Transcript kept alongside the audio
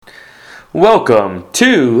Welcome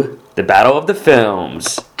to the Battle of the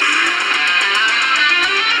Films.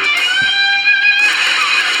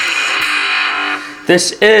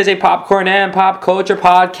 This is a popcorn and pop culture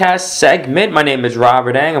podcast segment. My name is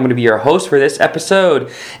Robert Ang. I'm going to be your host for this episode.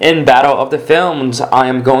 In Battle of the Films, I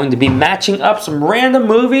am going to be matching up some random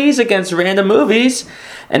movies against random movies,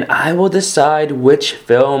 and I will decide which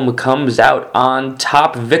film comes out on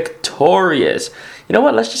top victorious. You know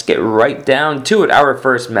what? Let's just get right down to it. Our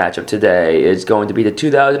first matchup today is going to be the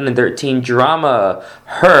 2013 drama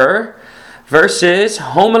Her versus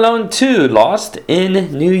Home Alone 2, Lost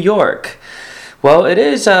in New York. Well, it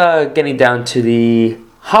is getting down to the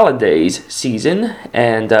holidays season,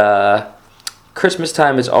 and Christmas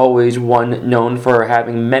time is always one known for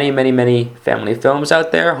having many family films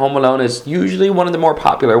out there. Home Alone is usually one of the more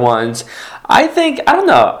popular ones. I don't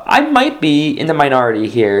know, I might be in the minority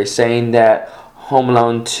here saying that Home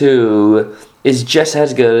Alone 2 is just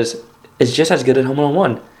as good as Home Alone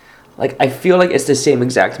 1. Like, I feel like it's the same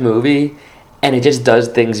exact movie, and it just does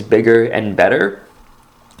things bigger and better.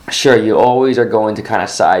 Sure, you always are going to kind of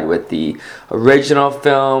side with the original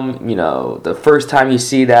film. You know, the first time you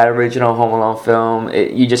see that original Home Alone film,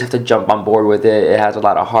 you just have to jump on board with it. It has a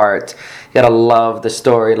lot of heart. You gotta love the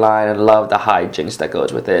storyline and love the hijinks that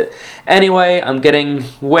goes with it. Anyway, I'm getting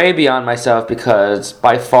way beyond myself because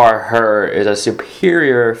by far Her is a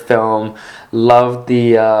superior film. Love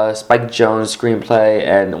the Spike Jonze screenplay,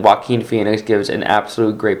 and Joaquin Phoenix gives an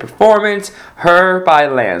absolute great performance. Her by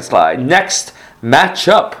landslide. Next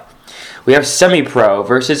matchup, we have Semi-Pro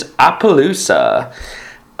versus Appaloosa.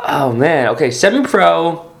 Oh man, okay,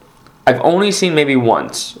 Semi-Pro, I've only seen maybe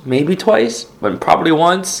once, maybe twice, but probably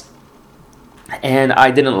once, and I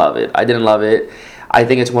didn't love it. I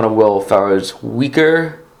think it's one of Will Ferrell's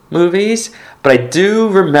weaker movies, but I do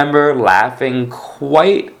remember laughing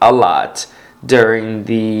quite a lot during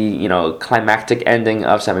the, climactic ending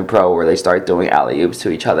of Semi-Pro, where they start doing alley-oops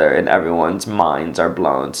to each other and everyone's minds are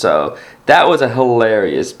blown. So that was a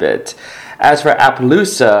hilarious bit. As for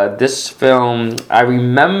Appaloosa, this film I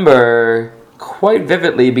remember quite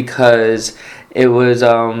vividly because it was,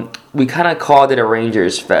 we kind of called it a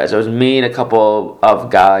Rangers Fest. It was me and a couple of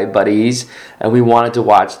guy buddies, and we wanted to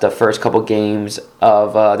watch the first couple games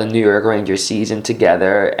of the New York Rangers season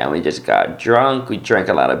together, and we just got drunk. We drank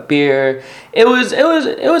a lot of beer. It was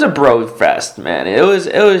a bro fest, man. It was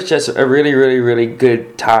just a really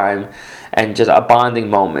good time and just a bonding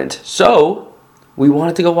moment. So we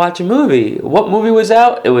wanted to go watch a movie. What movie was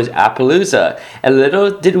out? It was Appaloosa. And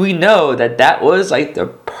little did we know that was like the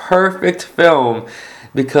perfect film,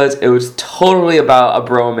 because it was totally about a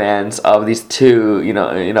bromance of these two,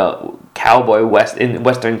 cowboy in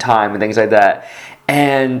Western time and things like that.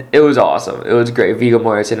 And it was awesome. It was great. Viggo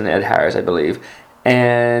Mortensen and Ed Harris, I believe.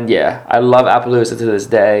 And yeah, I love Appaloosa to this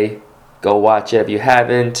day. Go watch it if you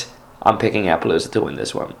haven't. I'm picking Appaloosa to win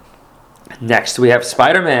this one. Next, we have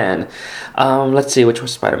Spider-Man. Let's see, which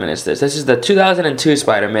Spider-Man is this? This is the 2002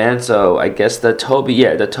 Spider-Man, so I guess the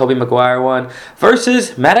Tobey Maguire one,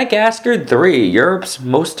 versus Madagascar 3, Europe's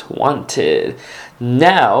Most Wanted.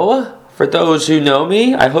 Now, for those who know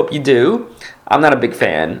me, I hope you do, I'm not a big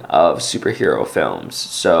fan of superhero films.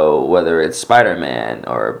 So whether it's Spider-Man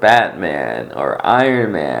or Batman or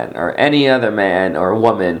Iron Man or any other man or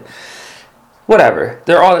woman, whatever,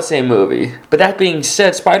 they're all the same movie. But that being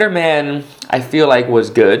said, Spider-Man, I feel like, was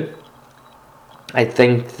good. I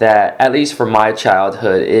think that, at least for my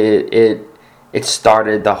childhood, it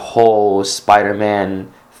started the whole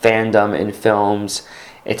Spider-Man fandom in films.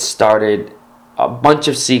 It started a bunch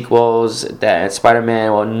of sequels that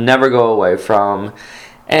Spider-Man will never go away from.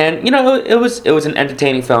 And, it was an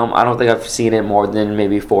entertaining film. I don't think I've seen it more than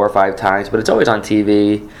maybe 4 or 5 times, but it's always on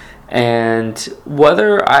TV. And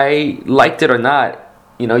whether I liked it or not,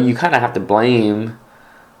 you kind of have to blame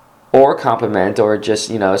or compliment or just,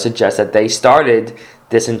 suggest that they started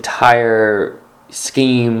this entire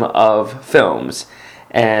scheme of films.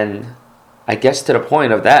 And I guess to the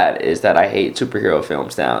point of that is that I hate superhero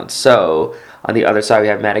films now. So on the other side, we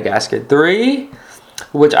have Madagascar 3,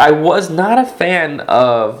 which I was not a fan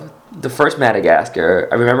of. The first Madagascar,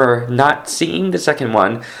 I remember not seeing the second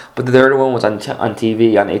one, but the third one was on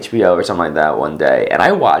TV, on HBO or something like that one day, and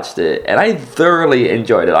I watched it, and I thoroughly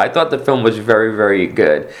enjoyed it. I thought the film was very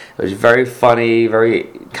good. It was very funny, very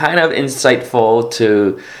kind of insightful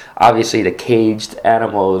to, obviously, the caged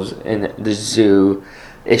animals in the zoo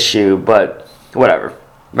issue, but whatever.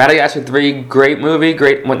 Madagascar 3, great movie,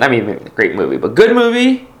 great movie, but good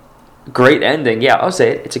movie. Great ending. Yeah, I'll say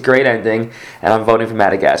it. It's a great ending. And I'm voting for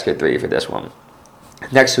Madagascar 3 for this one.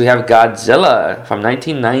 Next, we have Godzilla from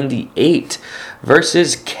 1998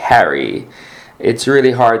 versus Carrie. it's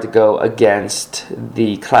really hard to go against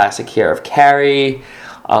the classic here of Carrie.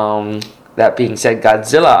 That being said,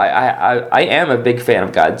 Godzilla, I am a big fan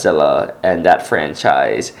of Godzilla and that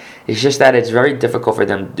franchise. It's just that it's very difficult for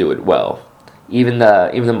them to do it well. Even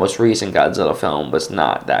the most recent Godzilla film was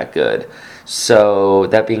not that good. So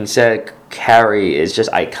that being said, Carrie is just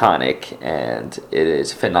iconic and it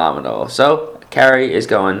is phenomenal. So Carrie is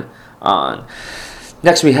going on.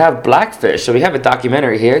 Next we have Blackfish. So we have a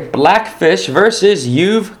documentary here. Blackfish versus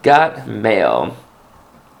You've Got Mail.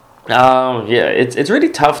 Yeah, it's really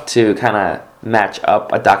tough to kind of match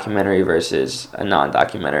up a documentary versus a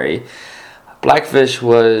non-documentary. Blackfish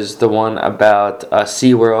was the one about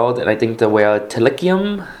SeaWorld and I think the whale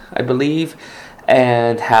Tilikum, I believe,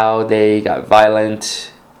 and how they got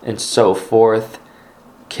violent and so forth,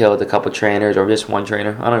 killed a couple trainers or just one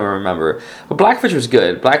trainer, I don't even remember. But Blackfish was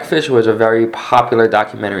good. Blackfish was a very popular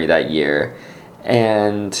documentary that year,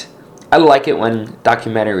 and I like it when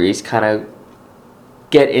documentaries kind of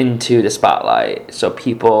get into the spotlight so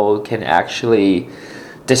people can actually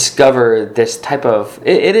discover this type of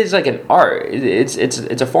it is like an art. It's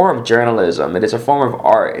a form of journalism. It is a form of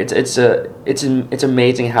art. It's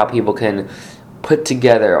amazing how people can put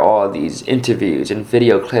together all these interviews and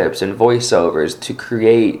video clips and voiceovers to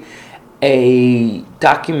create a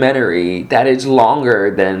documentary that is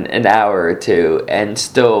longer than an hour or two and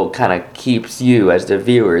still kind of keeps you as the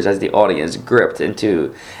viewers, as the audience, gripped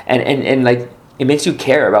into and like it makes you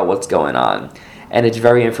care about what's going on, and it's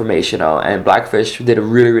very informational, and Blackfish did a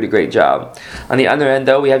really, really great job. On the other end,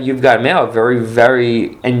 though, we have You've Got Mail, a very,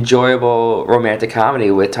 very enjoyable romantic comedy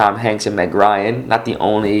with Tom Hanks and Meg Ryan, not the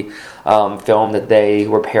only film that they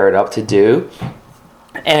were paired up to do.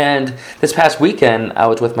 And this past weekend, I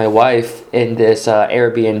was with my wife in this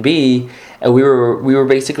Airbnb, and we were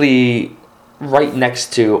basically right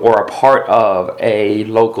next to or a part of a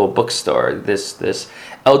local bookstore. This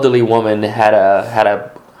elderly woman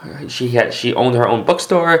she owned her own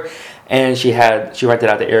bookstore, and she rented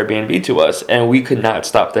out the Airbnb to us, and we could not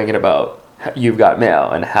stop thinking about You've Got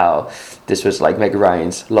Mail and how this was like Meg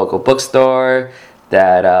Ryan's local bookstore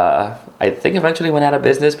that I think eventually went out of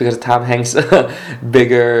business because of Tom Hanks'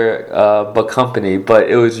 bigger book company. But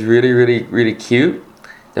it was really, really, really cute.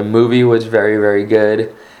 The movie was very, very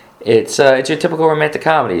good. It's your typical romantic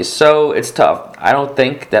comedy, so it's tough. I don't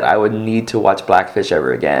think that I would need to watch Blackfish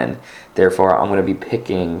ever again. Therefore, I'm going to be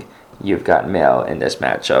picking You've Got Mail in this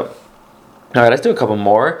matchup. All right, let's do a couple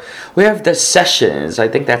more. We have The Sessions. I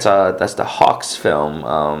think that's the Hawks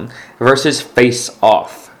film versus Face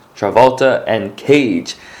Off. Travolta and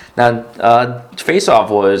Cage. Now, Face Off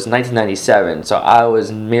was 1997, so I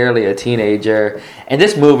was merely a teenager, and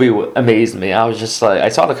this movie amazed me. I was just like, I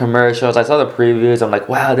saw the commercials, I saw the previews, I'm like,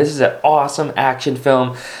 wow, this is an awesome action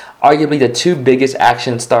film. Arguably the two biggest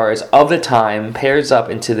action stars of the time pairs up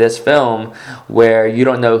into this film where you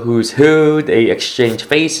don't know who's who. They exchange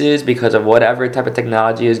faces because of whatever type of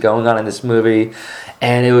technology is going on in this movie,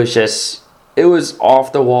 and it was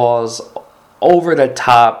off the walls, over the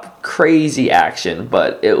top, crazy action,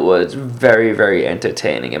 but it was very, very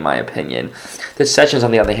entertaining in my opinion. The Sessions,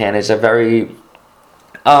 on the other hand, is a very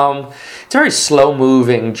it's a very slow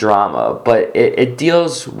moving drama, but it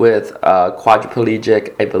deals with a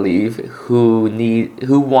quadriplegic, I believe, who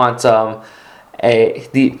wants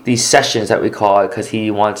these sessions that we call it, because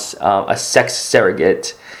he wants a sex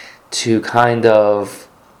surrogate to kind of,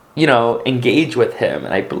 you know, engage with him.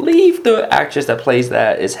 And I believe the actress that plays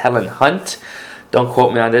that is Helen Hunt. Don't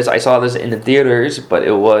quote me on this. I saw this in the theaters, but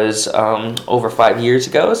it was over 5 years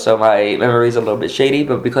ago, so my memory is a little bit shady.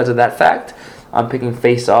 But because of that fact, I'm picking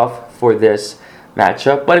Face Off for this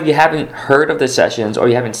matchup. But if you haven't heard of The Sessions or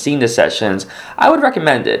you haven't seen The Sessions, I would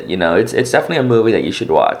recommend it. You know, it's definitely a movie that you should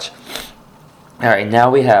watch. All right, now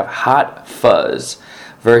we have Hot Fuzz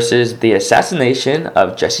versus The Assassination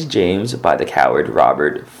of Jesse James by the coward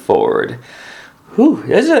Robert Ford. Whew,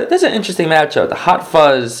 there's an interesting matchup. The Hot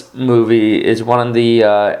Fuzz movie is one of the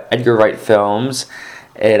Edgar Wright films.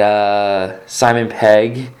 Simon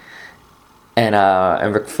Pegg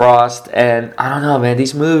and Rick Frost, and I don't know, man,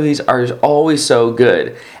 these movies are always so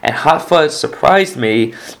good. And Hot Fuzz surprised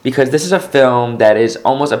me because this is a film that is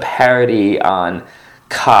almost a parody on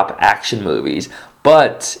cop action movies,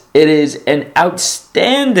 but it is an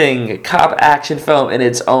outstanding cop action film in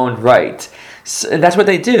its own right. And that's what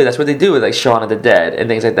they do. That's what they do with like Shaun of the Dead and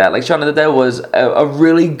things like that. Like Shaun of the Dead was a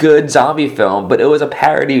really good zombie film, but it was a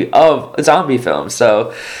parody of a zombie film.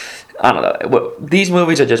 So I don't know. These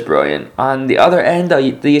movies are just brilliant. On the other end,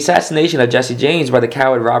 the Assassination of Jesse James by the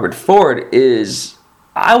coward Robert Ford is,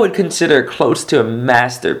 I would consider, close to a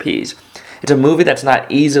masterpiece. It's a movie that's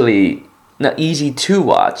not easily not easy to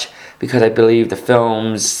watch because I believe the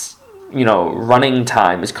film's running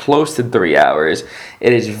time is close to 3 hours.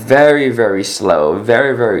 It is very, very slow,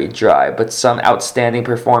 very, very dry, but some outstanding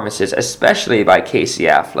performances, especially by Casey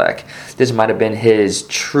Affleck. This might have been his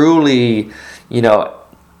truly,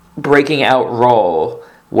 breaking out role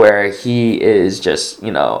where he is just,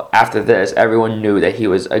 after this, everyone knew that he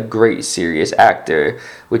was a great, serious actor,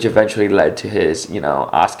 which eventually led to his,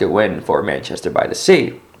 Oscar win for Manchester by the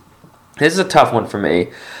Sea. This is a tough one for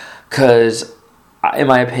me because, in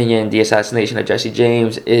my opinion, The Assassination of Jesse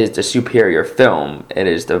James is the superior film. It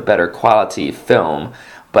is the better quality film.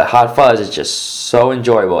 But Hot Fuzz is just so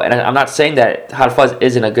enjoyable. And I'm not saying that Hot Fuzz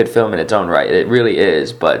isn't a good film in its own right. It really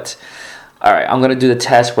is. But, alright, I'm going to do the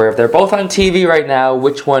test where if they're both on TV right now,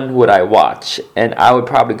 which one would I watch? And I would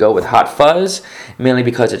probably go with Hot Fuzz, mainly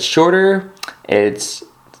because it's shorter. It's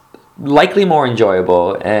likely more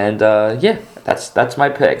enjoyable. And, that's my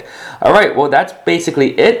pick. Alright, well, that's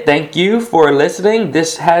basically it. Thank you for listening.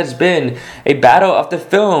 This has been a Battle of the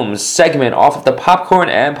Films segment off of the Popcorn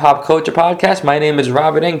and Pop Culture Podcast. My name is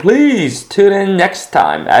Robert Ng. Please tune in next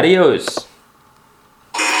time. Adios.